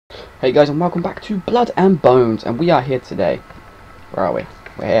Hey guys, and welcome back to Blood and Bones, and we are here today. Where are we?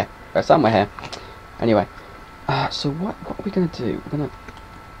 We're here. We're somewhere here. Anyway, so what are we gonna do? We're gonna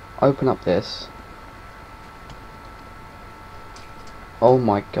open up this. Oh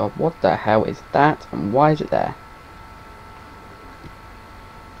my god, what the hell is that? And why is it there?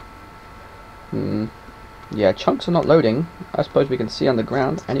 Yeah, chunks are not loading. I suppose we can see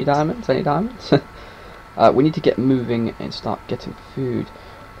underground. Any diamonds? Any diamonds? We need to get moving and start getting food.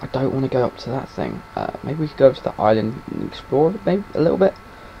 I don't want to go up to that thing. Maybe we could go up to the island and explore it maybe a little bit.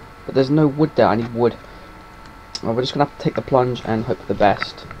 But there's no wood there. I need wood. Well, we're just going to have to take the plunge and hope for the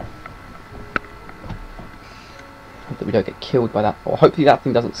best. Hope that we don't get killed by that. Or hopefully that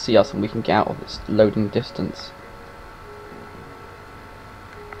thing doesn't see us and we can get out of its loading distance.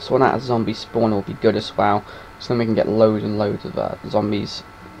 So when that zombie spawn will be good as well. So then we can get loads and loads of zombies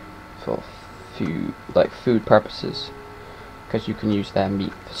for food purposes. Because you can use their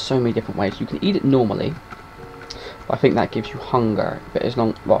meat for so many different ways. You can eat it normally, but I think that gives you hunger. But as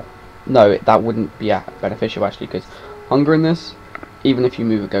long, well, no, that wouldn't be beneficial actually, because hunger in this, even if you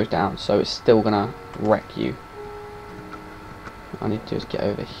move, it goes down, so it's still gonna wreck you. I need to just get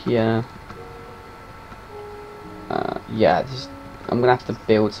over here. Yeah, I'm gonna have to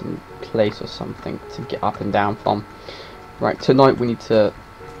build some place or something to get up and down from. Right, tonight we need to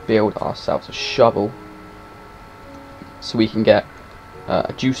build ourselves a shovel, so we can get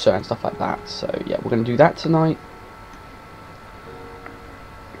a juicer and stuff like that. So yeah, we're going to do that tonight.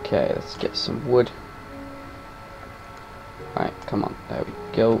 Okay, let's get some wood. Right, come on, there we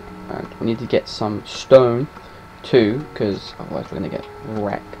go. And we need to get some stone too, because otherwise we're going to get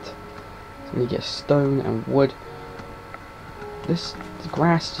wrecked. So we need to get stone and wood. The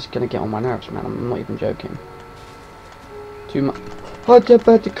grass is just going to get on my nerves, man. I'm not even joking. Too much. Oh,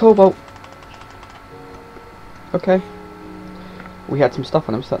 the cobalt. Okay. We had some stuff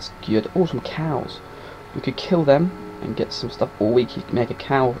on them, so that's good. Oh, some cows. We could kill them and get some stuff, or we could make a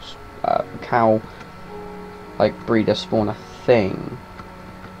cow like breeder spawner thing.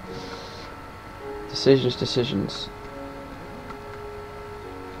 Decisions.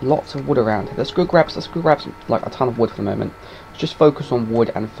 Lots of wood around here. Let's go grab some, like a ton of wood for the moment. Just focus on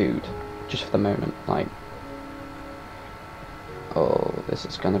wood and food, just for the moment. Like, oh, this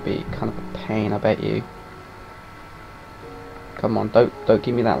is gonna be kind of a pain, I bet you. Come on, don't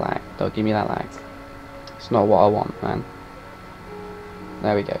give me that lag. Don't give me that lag. It's not what I want, man.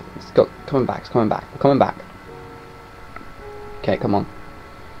 There we go. It's coming back. It's coming back. We're coming back. Okay, come on.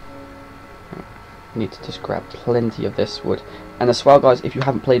 We need to just grab plenty of this wood. And as well, guys, if you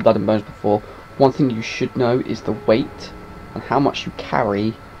haven't played Blood and Bones before, one thing you should know is the weight and how much you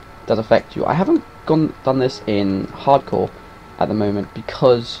carry does affect you. I haven't done this in hardcore at the moment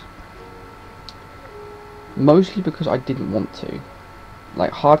mostly because I didn't want to.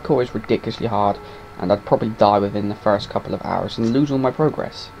 Like, hardcore is ridiculously hard, and I'd probably die within the first couple of hours and lose all my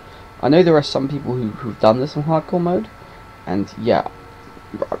progress. I know there are some people who've done this on hardcore mode, and yeah,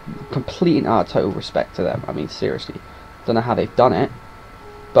 complete and utter total respect to them. I mean, seriously, don't know how they've done it,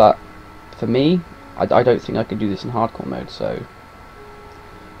 but for me, I don't think I could do this in hardcore mode, so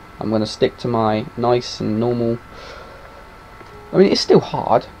I'm going to stick to my nice and normal. I mean, it's still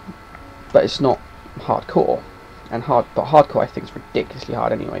hard, but it's not hardcore, but hardcore I think is ridiculously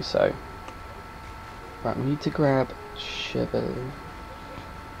hard anyway. So right, we need to grab shovel.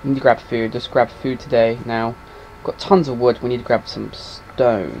 We need to grab food. Just grab food today. Now we've got tons of wood. We need to grab some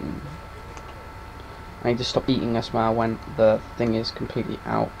stone. I need to stop eating as well when the thing is completely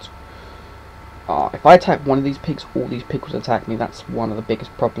out. If I attack one of these pigs, all these pigs will attack me. That's one of the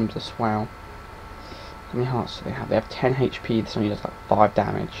biggest problems as well. How many hearts do they have? They have 10 HP. This only does like 5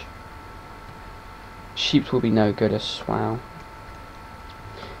 damage. Sheep will be no good as well.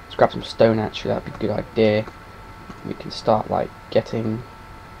 Let's grab some stone actually, that'd be a good idea. We can start like getting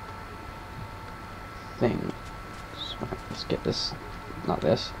things. Right, let's get this like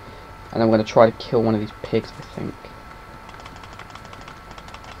this. And I'm going to try to kill one of these pigs, I think.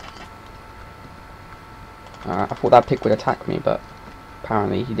 Alright, I thought that pig would attack me, but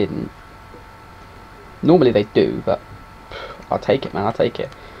apparently he didn't. Normally they do, but I'll take it, man, I'll take it.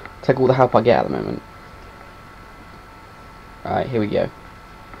 I'll take all the help I get at the moment. Alright, here we go.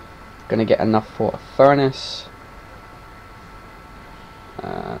 Gonna get enough for a furnace.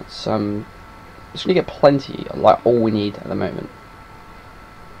 Just gonna get plenty, like all we need at the moment.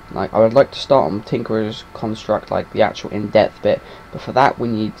 Like, I would like to start on Tinkerer's Construct, like the actual in-depth bit, but for that we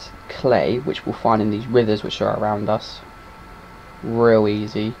need clay, which we'll find in these rivers which are around us. Real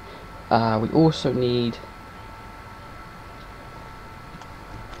easy. We also need.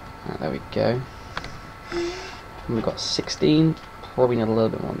 There we go. And we've got 16. probably need a little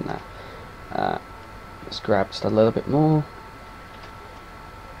bit more than that. Let's grab just a little bit more.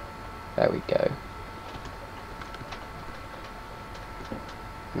 There we go.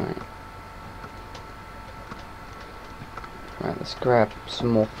 Right. Right, let's grab some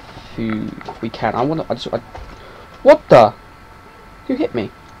more food if we can. What the? Who hit me?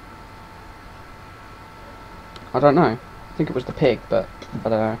 I don't know. I think it was the pig, but I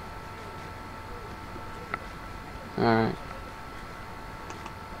don't know. Alright.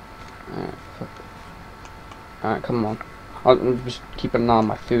 Alright, come on. I'm just keeping an eye on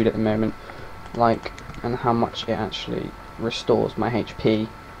my food at the moment. Like, and how much it actually restores my HP.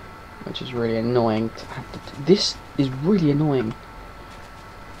 Which is really annoying to have to this is really annoying.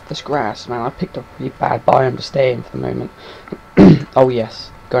 This grass, man, I picked a really bad biome to stay in for the moment. Oh yes,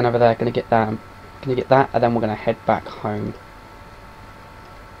 going over there, gonna get that, and then we're gonna head back home.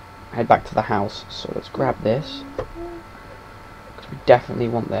 Head back to the house. So let's grab this, because we definitely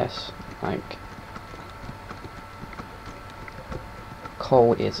want this. Like,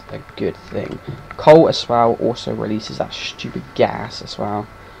 coal is a good thing. Coal as well also releases that stupid gas as well.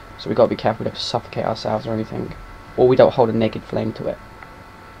 So we got to be careful we don't suffocate ourselves or anything. Or we don't hold a naked flame to it.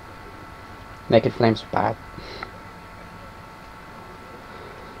 Naked flame's bad.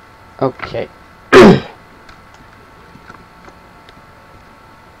 Okay.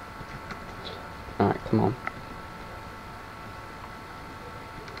 Alright, come on.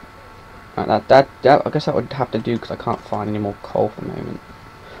 Alright, that I guess that would have to do because I can't find any more coal for the moment.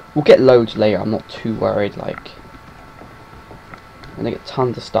 We'll get loads later, I'm not too worried, like... I'm gonna get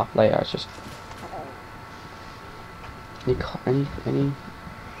tons of stuff later. It's just any.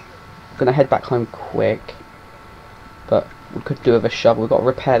 Gonna head back home quick, but we could do with a shovel. We've got to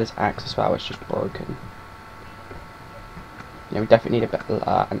repair this axe as well. It's just broken. Yeah, we definitely need a bit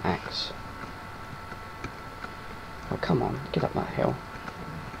an axe. Oh come on, get up that hill.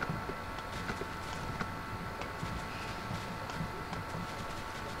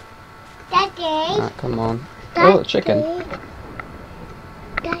 Daddy. Alright, come on. Daddy. Oh, chicken.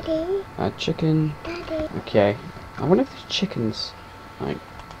 Daddy. Chicken. Daddy. Okay. I wonder if these chickens, like...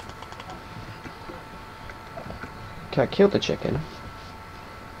 Okay, I killed the chicken.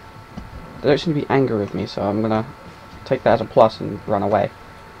 They don't seem to be angry with me, so I'm gonna take that as a plus and run away.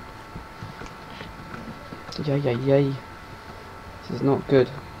 Yay. This is not good.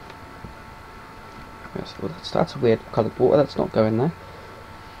 Yes, well, that's a weird coloured water, that's not going there.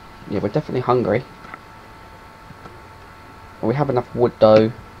 Yeah, we're definitely hungry. We have enough wood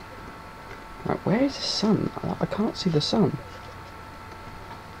though. Right, where is the sun? I can't see the sun.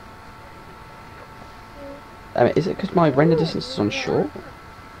 I mean, is it because my render distance is on short?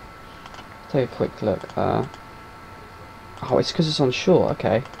 Take a quick look. Oh, it's because it's on short.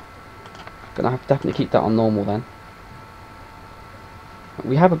 Okay, gonna have to definitely keep that on normal then.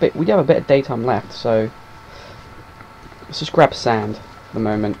 We have a bit of daytime left, so let's just grab sand for the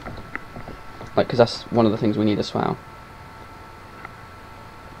moment. Like, because that's one of the things we need as well.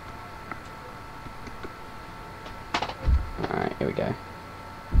 Alright, here we go.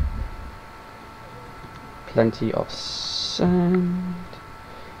 Plenty of sand.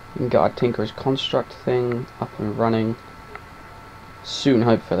 We can get our Tinker's Construct thing up and running soon,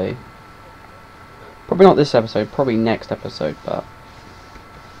 hopefully. Probably not this episode, probably next episode, but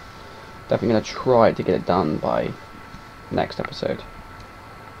definitely going to try to get it done by next episode.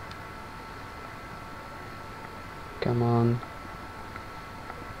 Come on.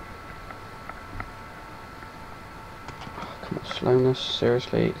 Oh, come on, slowness,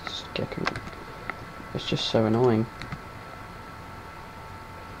 seriously, it's just so annoying.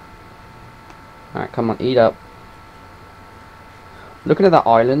 Alright, come on, eat up. Looking at that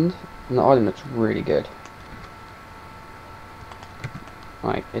island, and the island looks really good.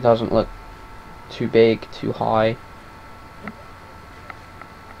 Like, it doesn't look too big, too high.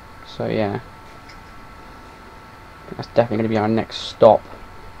 So yeah. That's definitely going to be our next stop.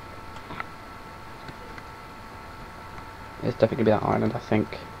 It's definitely going to be that island, I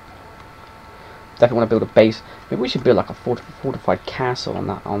think. Definitely want to build a base. Maybe we should build like a fortified castle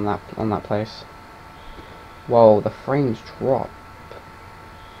on that place. Whoa, the frames drop.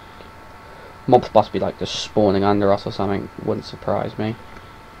 Mobs must be like just spawning under us or something. Wouldn't surprise me.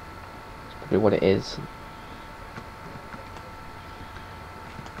 That's probably what it is.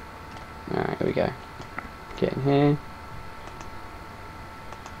 Alright, here we go. Get in here.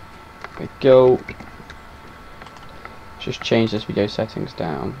 There we go. Just change this video settings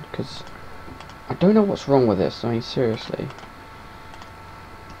down because I don't know what's wrong with this. I mean, seriously.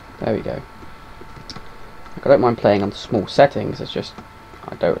 There we go. Like, I don't mind playing on small settings. It's just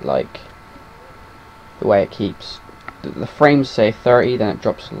I don't like the way it keeps the frames say 30, then it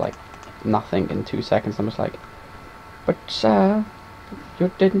drops to like nothing in 2 seconds. I'm just like, but sir,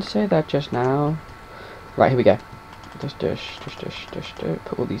 you didn't say that just now. Right, here we go. Just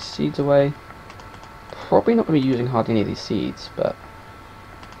put all these seeds away. Probably not going to be using hardly any of these seeds, but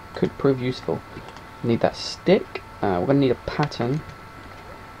could prove useful. Need that stick. We're going to need a pattern.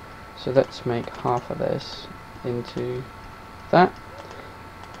 So let's make half of this into that.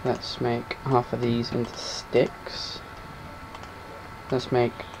 Let's make half of these into sticks. Let's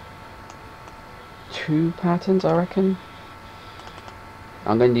make 2 patterns, I reckon.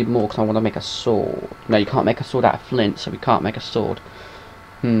 I'm going to need more because I want to make a sword. No, you can't make a sword out of flint, so we can't make a sword.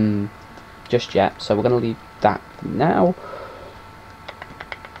 Just yet. So we're going to leave that for now.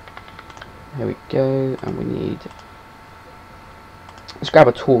 Here we go, and we need... Let's grab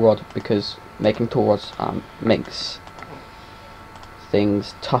a tool rod, because making tool rods makes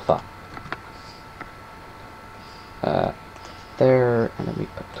things tougher. There, and then we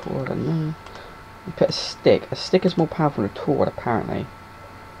put a tool rod in there. We put a stick. A stick is more powerful than a tool rod, apparently.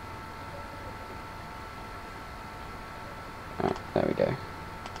 There we go.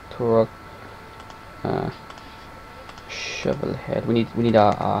 Tool rod. Shovel head. We need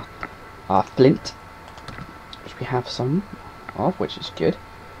our flint, which we have some of, which is good.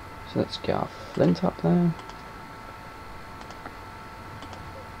 So let's get our flint up there.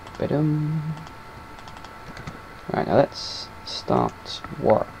 Right, now let's start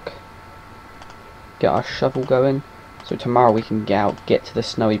work. Get our shovel going, so tomorrow we can get to the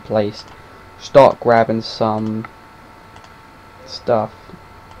snowy place, start grabbing some stuff.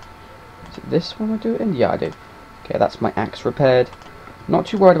 Is it this one I do it in? Yeah, I do. Okay, that's my axe repaired. Not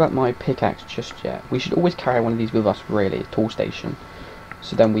too worried about my pickaxe just yet. We should always carry one of these with us, really, a tool station,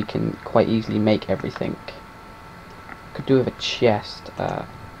 so then we can quite easily make everything. Could do with a chest.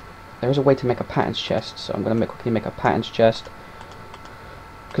 There is a way to make a patterns chest, so I'm going to quickly make a patterns chest,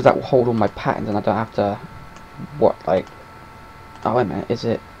 because that will hold all my patterns and I don't have to, oh wait a minute, is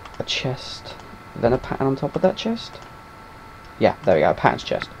it a chest, then a pattern on top of that chest? Yeah, there we go, a patterns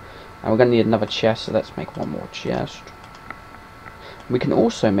chest. And we're going to need another chest, so let's make one more chest. We can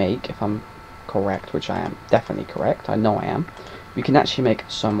also make, if I'm correct, which I am definitely correct, I know I am, we can actually make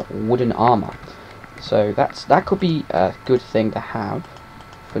some wooden armor. So that could be a good thing to have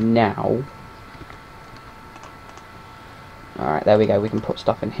for now. Alright, there we go, we can put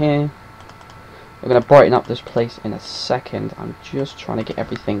stuff in here. We're going to brighten up this place in a second. I'm just trying to get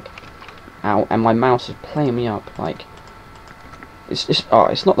everything out, and my mouse is playing me up like...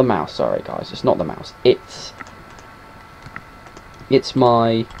 It's not the mouse, sorry guys, it's not the mouse. It's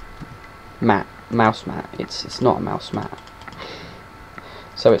my mouse mat. It's not a mouse mat.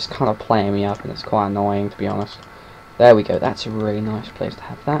 So it's kind of playing me up and it's quite annoying, to be honest. There we go, that's a really nice place to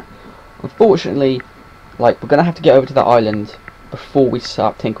have that. Unfortunately, like, we're going to have to get over to the island before we set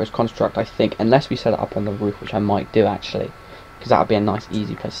up Tinker's Construct, I think, unless we set it up on the roof, which I might do actually, because that would be a nice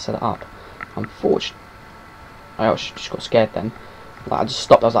easy place to set it up. Unfortunately, I just got scared then. Like, I just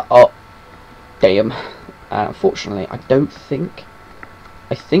stopped, I was like, oh, damn. Unfortunately, I think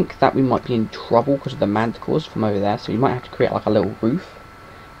that we might be in trouble because of the manticores from over there, so we might have to create like a little roof,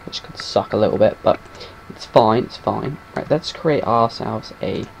 which could suck a little bit, but it's fine, it's fine. Right, let's create ourselves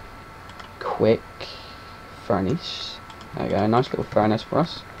a quick furnace. There we go, a nice little furnace for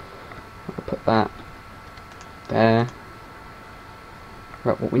us. I'll put that there.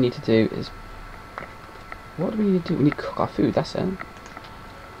 Right, what we need to do is... What do we need to do? We need to cook our food, that's it.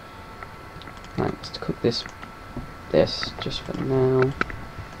 Right, let's cook this just for now.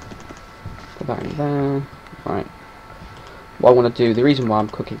 Put that in there. Right. What I want to do, the reason why I'm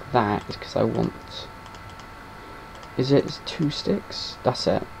cooking that is because I want... It's 2 sticks? That's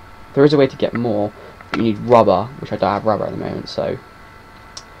it. There is a way to get more, but you need rubber, which I don't have rubber at the moment, so...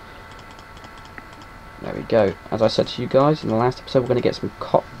 There we go. As I said to you guys in the last episode, we're going to get some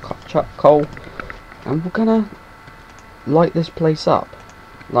coal, and we're going to light this place up.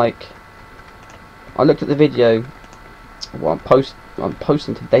 Like, I looked at the video, well, I'm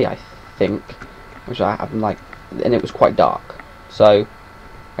posting today, I think, which I haven't, like, and it was quite dark. So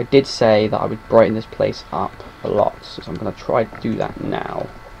I did say that I would brighten this place up a lot, so I'm going to try to do that now.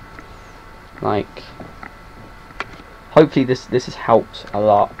 Like, hopefully this has helped a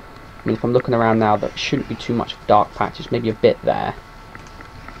lot. I mean, if I'm looking around now, there shouldn't be too much dark patches, maybe a bit there.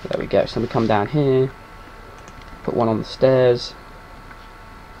 There we go. So then we come down here, put one on the stairs,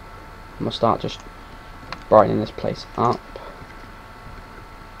 and we'll start just brightening this place up,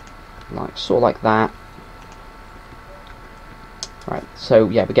 like sort of like that. Right, so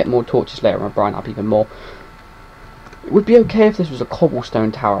yeah, we get more torches later and we'll brighten up even more. It would be okay if this was a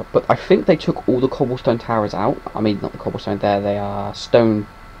cobblestone tower, but I think they took all the cobblestone towers out. I mean, not the cobblestone there, they are stone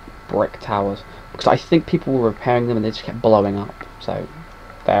brick towers. Because I think people were repairing them and they just kept blowing up. So,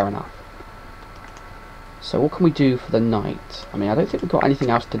 fair enough. So what can we do for the night? I mean, I don't think we've got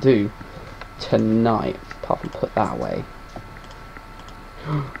anything else to do tonight, apart from put that away.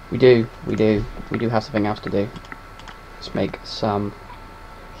 We do have something else to do. Let's make some.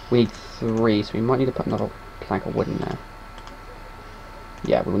 We need 3, so we might need to put another plank of wood in there.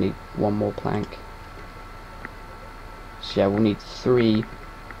 Yeah, we'll need 1 more plank. So yeah, we'll need 3.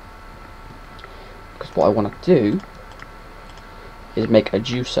 Because what I want to do is make a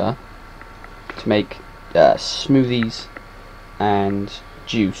juicer to make smoothies and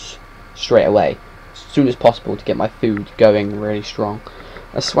juice straight away, as soon as possible, to get my food going really strong.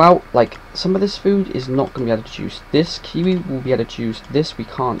 As well, like, some of this food is not going to be able to juice. This kiwi will be able to juice. This we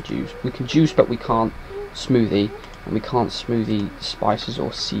can't juice. We can juice, but we can't smoothie. And we can't smoothie spices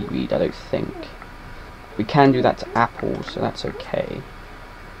or seaweed, I don't think. We can do that to apples, so that's okay.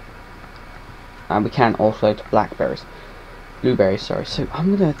 And we can also to blackberries. Blueberries, sorry. So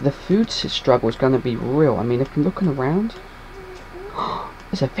the food struggle is gonna be real. I mean, if I'm looking around,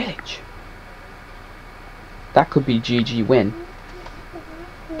 there's a village. That could be GG win.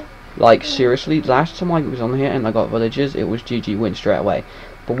 Like, seriously, last time I was on here and I got villagers, it was GG win straight away.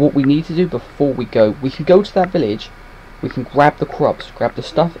 But what we need to do before we go, we can go to that village, we can grab the crops, grab the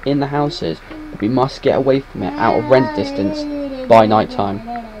stuff in the houses, but we must get away from it out of rent distance by night time.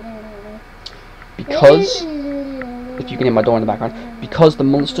 Because, if you can hear my door in the background, because the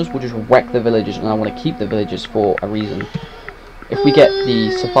monsters will just wreck the villagers, and I want to keep the villagers for a reason. If we get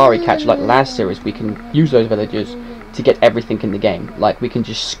the safari catch like last series, we can use those villagers to get everything in the game. Like, we can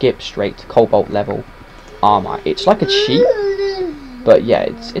just skip straight to cobalt level armor. It's like a cheat, but yeah,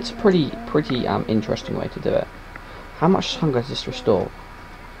 it's a pretty interesting way to do it. How much hunger does this restore?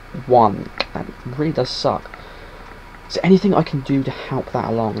 1. That really does suck. Is there anything I can do to help that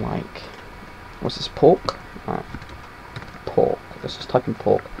along? Like, what's this, pork? Alright, pork. Let's just type in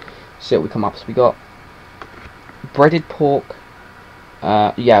pork. See what we come up. So we got breaded pork.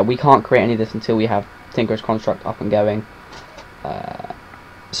 Yeah, we can't create any of this until we have Tinker's Construct up and going.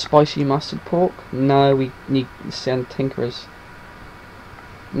 Spicy mustard pork? No, we need to send Tinker's.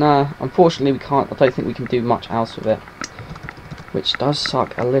 No, unfortunately we can't. I don't think we can do much else with it, which does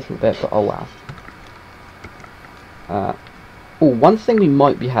suck a little bit, but oh well. Oh, one thing we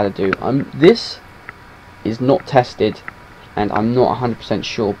might be able to do. This is not tested, and I'm not 100%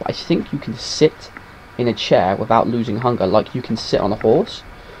 sure, but I think you can sit in a chair without losing hunger, like you can sit on a horse.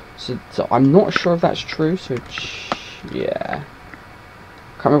 So I'm not sure if that's true. So yeah,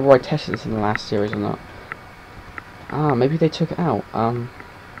 can't remember where I tested this in the last series or not. Ah, maybe they took it out.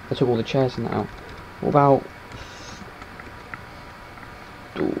 They took all the chairs and that out. What about?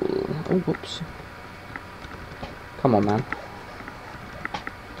 Oh, whoops! Come on, man.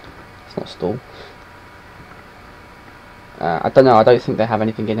 It's not stall. I don't know. I don't think they have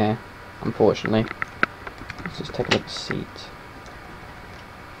anything in here, unfortunately. Let's just take a look at the seat.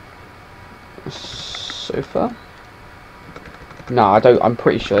 Sofa? No, I don't. I'm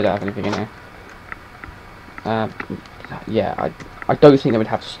pretty sure they don't have anything in here. Yeah, I don't think they would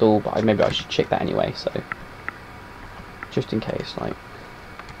have stall, but maybe I should check that anyway. So, just in case, like.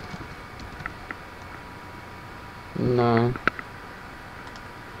 No.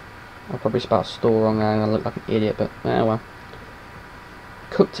 I probably spelled stall wrong there and I look like an idiot, but well.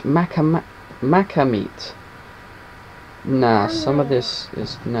 Cooked maca meat. Nah, some of this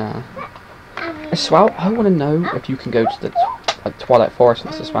is nah. As well, I want to know if you can go to the like Twilight Forest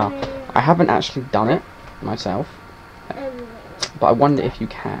and this as well. I haven't actually done it myself, but I wonder if you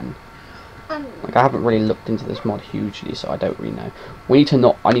can. Like, I haven't really looked into this mod hugely, so I don't really know.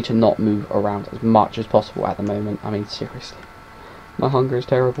 I need to not move around as much as possible at the moment. I mean, seriously, my hunger is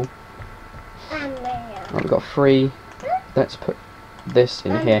terrible. Right, we've got 3. Let's put this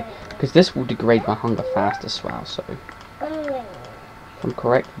in here, because this will degrade my hunger fast as well. So, if I'm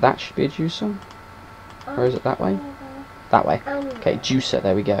correct, that should be a juicer. Or is it that way? That way. Okay, juicer,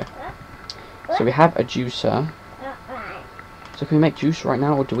 there we go. So we have a juicer. So can we make juice right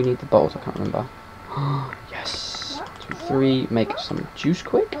now, or do we need the bowls? I can't remember. Yes! 2, 3, make some juice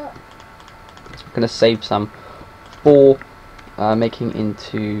quick. I'm going to save some for making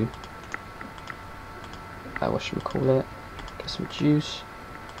into... what should we call it? Get some juice.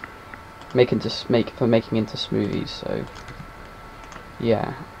 For making into smoothies, so...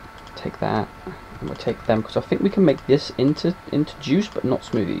 Yeah. Take that. And we'll take them, because I think we can make this into juice, but not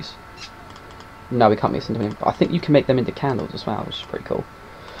smoothies. No, we can't make this into anything, but I think you can make them into candles as well, which is pretty cool.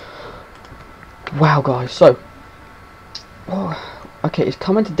 Wow, guys, so Oh, okay, it's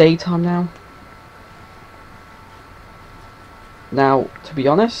coming to daytime now. Now, to be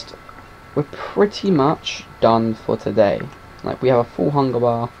honest, we're pretty much done for today. Like, we have a full hunger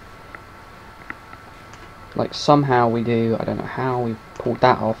bar. Like, somehow we do. I don't know how we pulled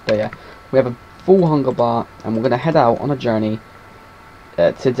that off, but yeah. We have a full hunger bar, and we're going to head out on a journey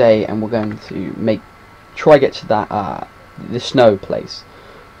today, and we're going to try get to that, the snow place.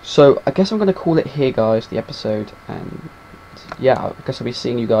 So, I guess I'm going to call it here, guys, the episode, and yeah, I guess I'll be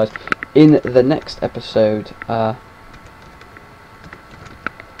seeing you guys in the next episode.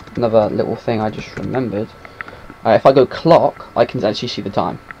 Another little thing I just remembered. If I go clock, I can actually see the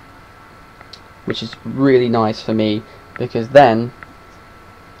time, which is really nice for me, because then,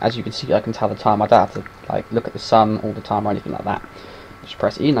 as you can see, I can tell the time. I don't have to like look at the sun all the time or anything like that. Just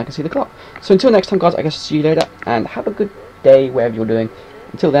press E and I can see the clock. So until next time, guys, I guess see you later, and have a good day wherever you're doing.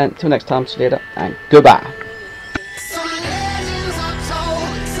 Until then, till next time, see you later, and goodbye.